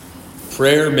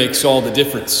Prayer makes all the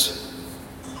difference.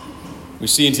 We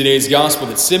see in today's gospel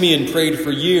that Simeon prayed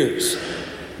for years,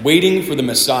 waiting for the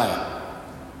Messiah.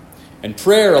 And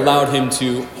prayer allowed him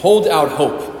to hold out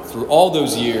hope through all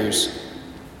those years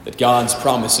that God's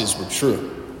promises were true.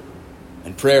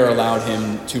 And prayer allowed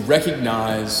him to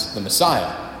recognize the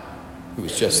Messiah, who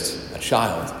was just a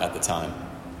child at the time,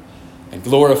 and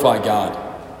glorify God.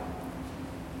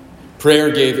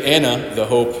 Prayer gave Anna the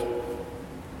hope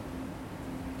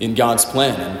in God's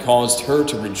plan and caused her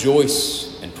to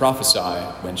rejoice and prophesy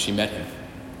when she met him.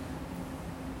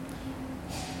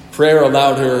 Prayer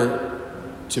allowed her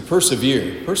to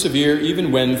persevere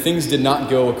even when things did not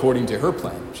go according to her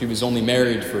plan. She was only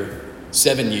married for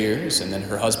 7 years, and then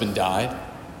her husband died,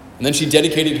 and then she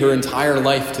dedicated her entire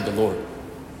life to the Lord.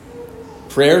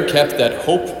 Prayer kept that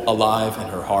hope alive in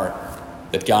her heart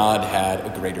that God had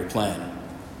a greater plan,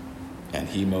 and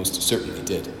he most certainly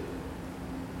did.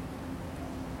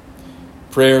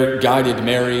 Prayer guided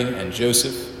Mary and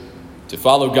Joseph to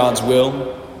follow God's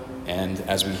will, and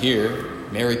as we hear,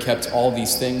 Mary kept all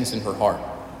these things in her heart.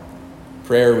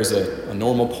 Prayer was a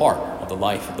normal part of the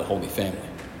life of the Holy Family.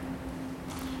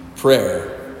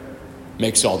 Prayer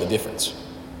makes all the difference.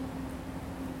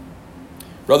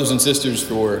 Brothers and sisters,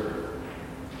 for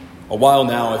a while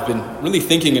now, I've been really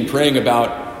thinking and praying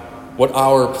about what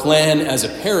our plan as a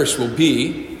parish will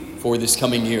be for this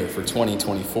coming year, for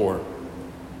 2024.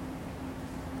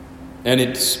 And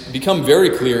it's become very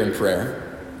clear in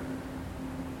prayer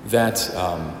that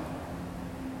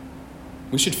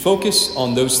we should focus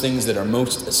on those things that are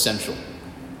most essential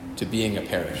to being a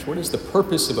parish. What is the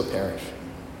purpose of a parish?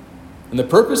 And the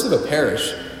purpose of a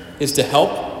parish is to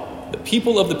help the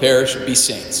people of the parish be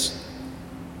saints,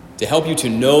 to help you to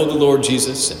know the Lord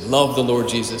Jesus and love the Lord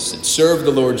Jesus and serve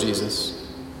the Lord Jesus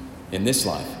in this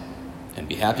life and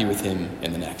be happy with him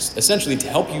in the next. Essentially, to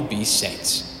help you be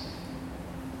saints.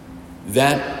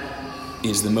 That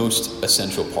is the most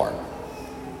essential part.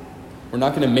 We're not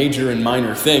going to major in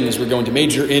minor things. We're going to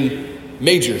major in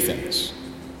major things.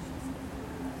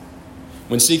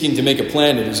 When seeking to make a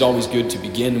plan, it is always good to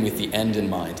begin with the end in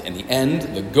mind. And the end,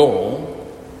 the goal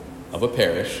of a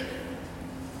parish,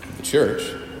 of the church,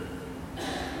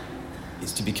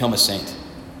 is to become a saint.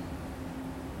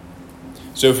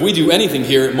 So if we do anything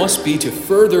here, it must be to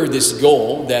further this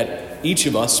goal that each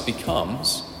of us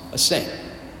becomes a saint.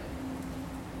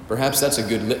 Perhaps that's a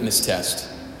good litmus test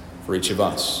for each of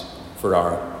us for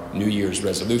our New Year's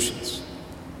resolutions.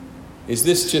 Is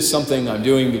this just something I'm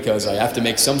doing because I have to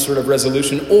make some sort of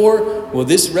resolution, or will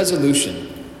this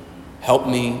resolution help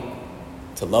me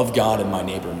to love God and my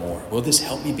neighbor more? Will this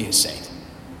help me be a saint?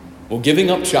 Will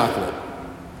giving up chocolate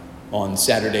on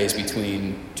Saturdays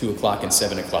between 2 o'clock and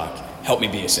 7 o'clock help me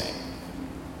be a saint?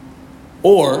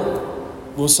 Or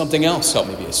will something else help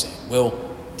me be a saint?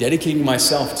 Will dedicating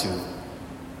myself to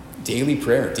daily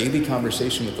prayer, daily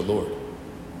conversation with the Lord,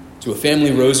 to a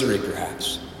family rosary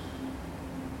perhaps,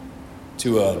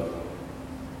 to a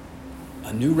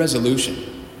new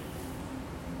resolution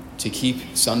to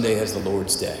keep Sunday as the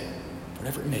Lord's day,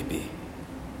 whatever it may be.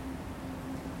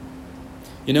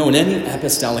 You know, in any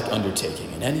apostolic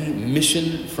undertaking, in any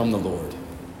mission from the Lord,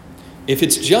 if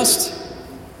it's just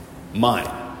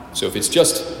mine, so if it's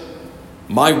just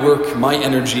my work, my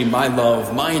energy, my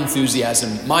love, my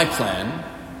enthusiasm, my plan,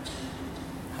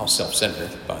 how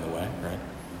self-centered, by the way, right?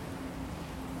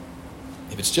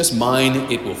 If it's just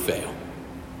mine, it will fail.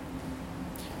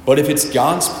 But if it's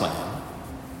God's plan,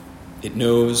 it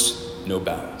knows no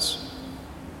bounds.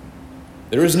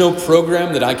 There is no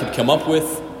program that I could come up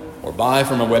with or buy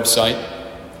from a website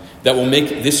that will make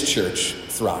this church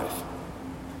thrive.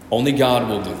 Only God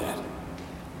will do that.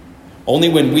 Only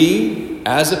when we,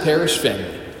 as a parish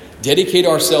family, dedicate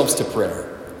ourselves to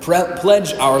prayer,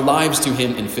 pledge our lives to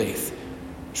him in faith,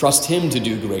 trust him to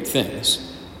do great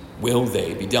things, will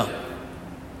they be done.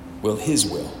 Will his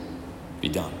will be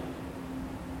done.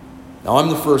 Now, I'm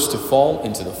the first to fall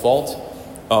into the fault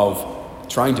of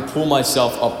trying to pull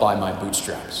myself up by my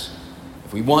bootstraps.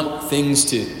 If we want things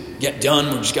to get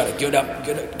done, we just got to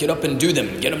get up and do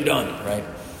them, get them done, right?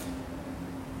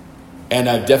 And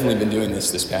I've definitely been doing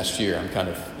this past year. I'm kind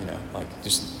of,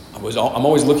 I'm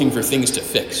always looking for things to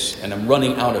fix, and I'm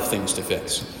running out of things to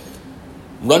fix.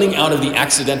 Running out of the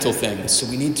accidental things. So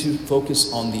we need to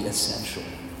focus on the essential,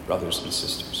 brothers and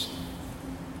sisters.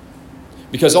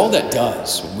 Because all that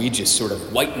does, when we just sort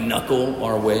of white-knuckle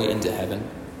our way into heaven,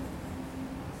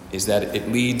 is that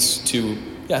it leads to,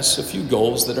 yes, a few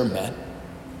goals that are met.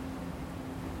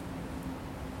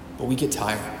 But we get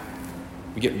tired.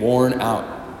 We get worn out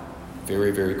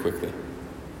very, very quickly.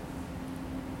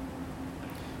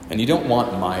 And you don't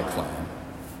want my plan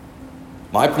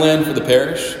My plan for the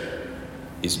parish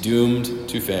is doomed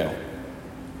to fail.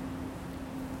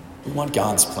 We want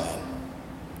God's plan.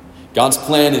 God's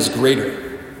plan is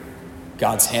greater.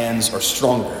 God's hands are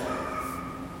stronger.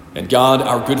 And God,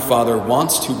 our good Father,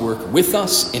 wants to work with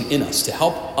us and in us to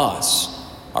help us,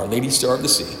 Our Lady Star of the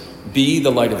Sea, be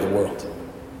the light of the world.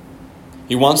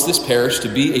 He wants this parish to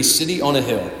be a city on a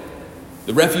hill,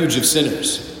 the refuge of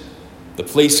sinners, the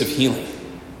place of healing,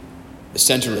 the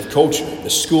center of culture, the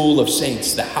school of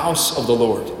saints, the house of the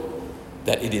Lord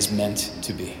that it is meant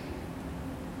to be.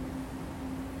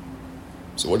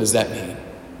 So what does that mean?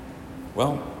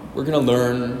 Well, we're going to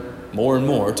learn more and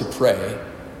more to pray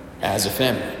as a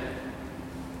family.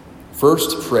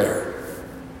 First, prayer,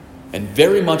 and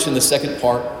very much in the second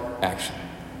part, action.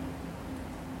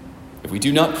 If we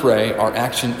do not pray, our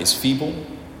action is feeble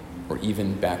or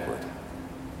even backward.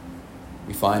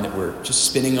 We find that we're just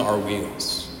spinning our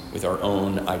wheels with our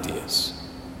own ideas.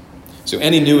 So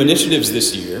any new initiatives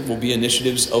this year will be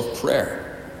initiatives of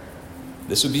prayer.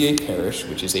 This will be a parish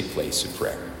which is a place of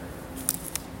prayer.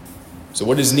 So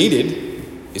what is needed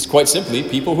is quite simply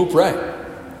people who pray.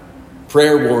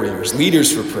 Prayer warriors,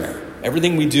 leaders for prayer.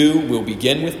 Everything we do will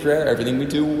begin with prayer. Everything we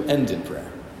do will end in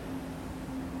prayer.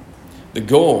 The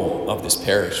goal of this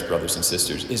parish, brothers and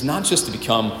sisters, is not just to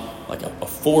become like a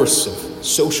force of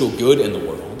social good in the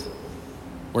world.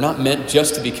 We're not meant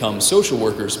just to become social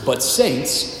workers, but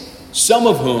saints, some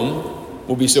of whom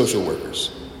will be social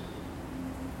workers.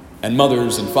 And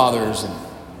mothers and fathers and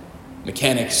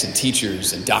mechanics and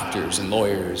teachers and doctors and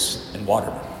lawyers and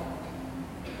watermen.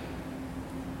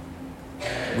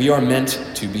 We are meant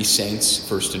to be saints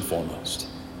first and foremost,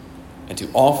 and to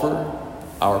offer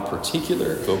our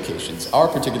particular vocations, our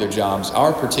particular jobs,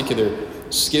 our particular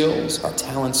skills, our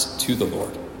talents to the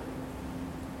Lord,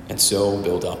 and so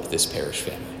build up this parish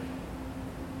family.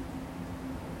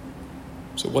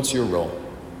 So what's your role?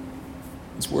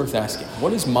 It's worth asking.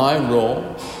 What is my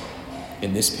role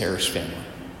in this parish family?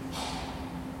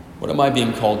 What am I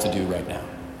being called to do right now?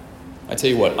 I tell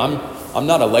you what, I'm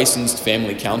not a licensed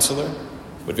family counselor,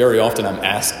 but very often I'm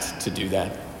asked to do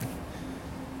that.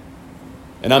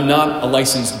 And I'm not a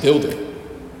licensed builder.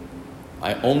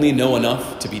 I only know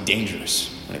enough to be dangerous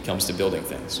when it comes to building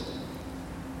things.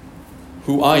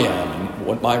 Who I am and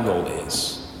what my role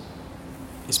is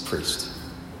priest.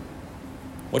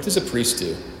 What does a priest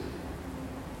do?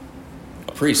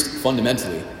 A priest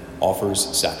fundamentally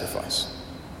offers sacrifice.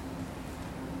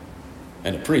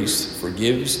 And a priest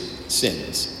forgives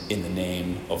sins in the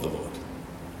name of the Lord.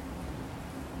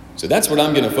 So that's what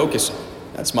I'm going to focus on.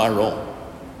 That's my role.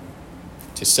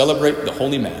 To celebrate the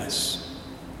Holy Mass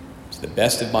to the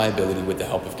best of my ability with the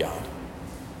help of God.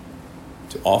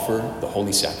 To offer the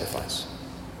holy sacrifice.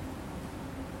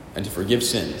 And to forgive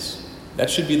sins. That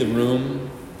should be the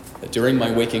room that during my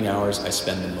waking hours I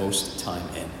spend the most time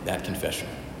in. That confession.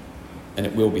 And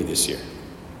it will be this year.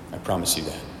 I promise you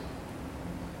that.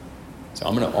 So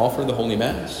I'm going to offer the Holy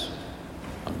Mass.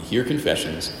 I'm going to hear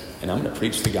confessions. And I'm going to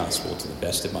preach the gospel to the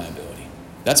best of my ability.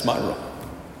 That's my role.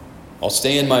 I'll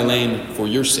stay in my lane for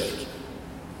your sake,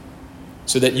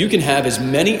 so that you can have as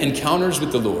many encounters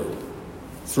with the Lord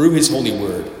through his holy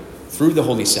word, through the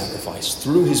holy sacrifice,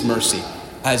 through his mercy,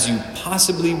 as you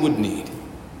possibly would need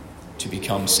to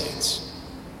become saints.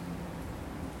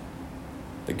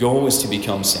 The goal is to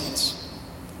become saints,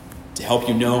 to help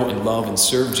you know and love and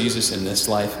serve Jesus in this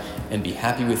life and be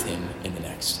happy with him in the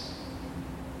next.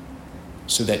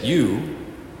 So that you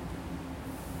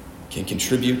can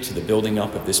contribute to the building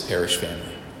up of this parish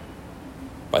family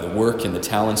by the work and the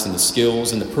talents and the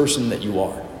skills and the person that you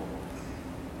are.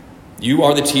 You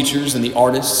are the teachers and the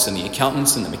artists and the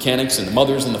accountants and the mechanics and the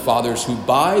mothers and the fathers who,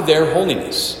 by their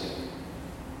holiness,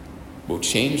 will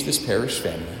change this parish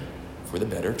family for the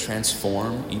better,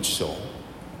 transform each soul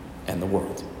and the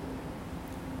world.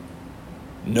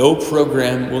 No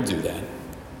program will do that.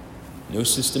 No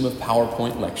system of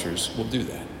PowerPoint lectures will do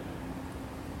that.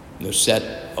 No set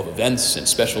of events and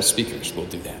special speakers will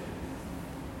do that.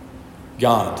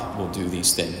 God will do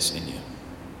these things in you.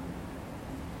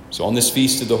 So on this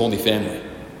feast of the Holy Family,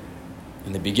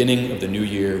 in the beginning of the new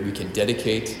year, we can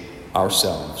dedicate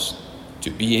ourselves to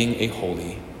being a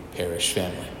holy parish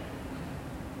family.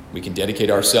 We can dedicate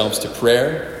ourselves to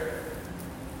prayer,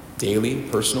 daily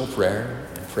personal prayer,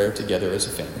 and prayer together as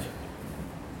a family,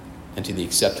 and to the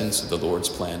acceptance of the Lord's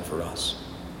plan for us.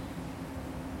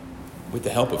 With the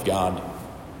help of God,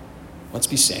 let's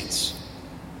be saints.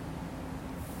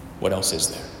 What else is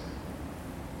there?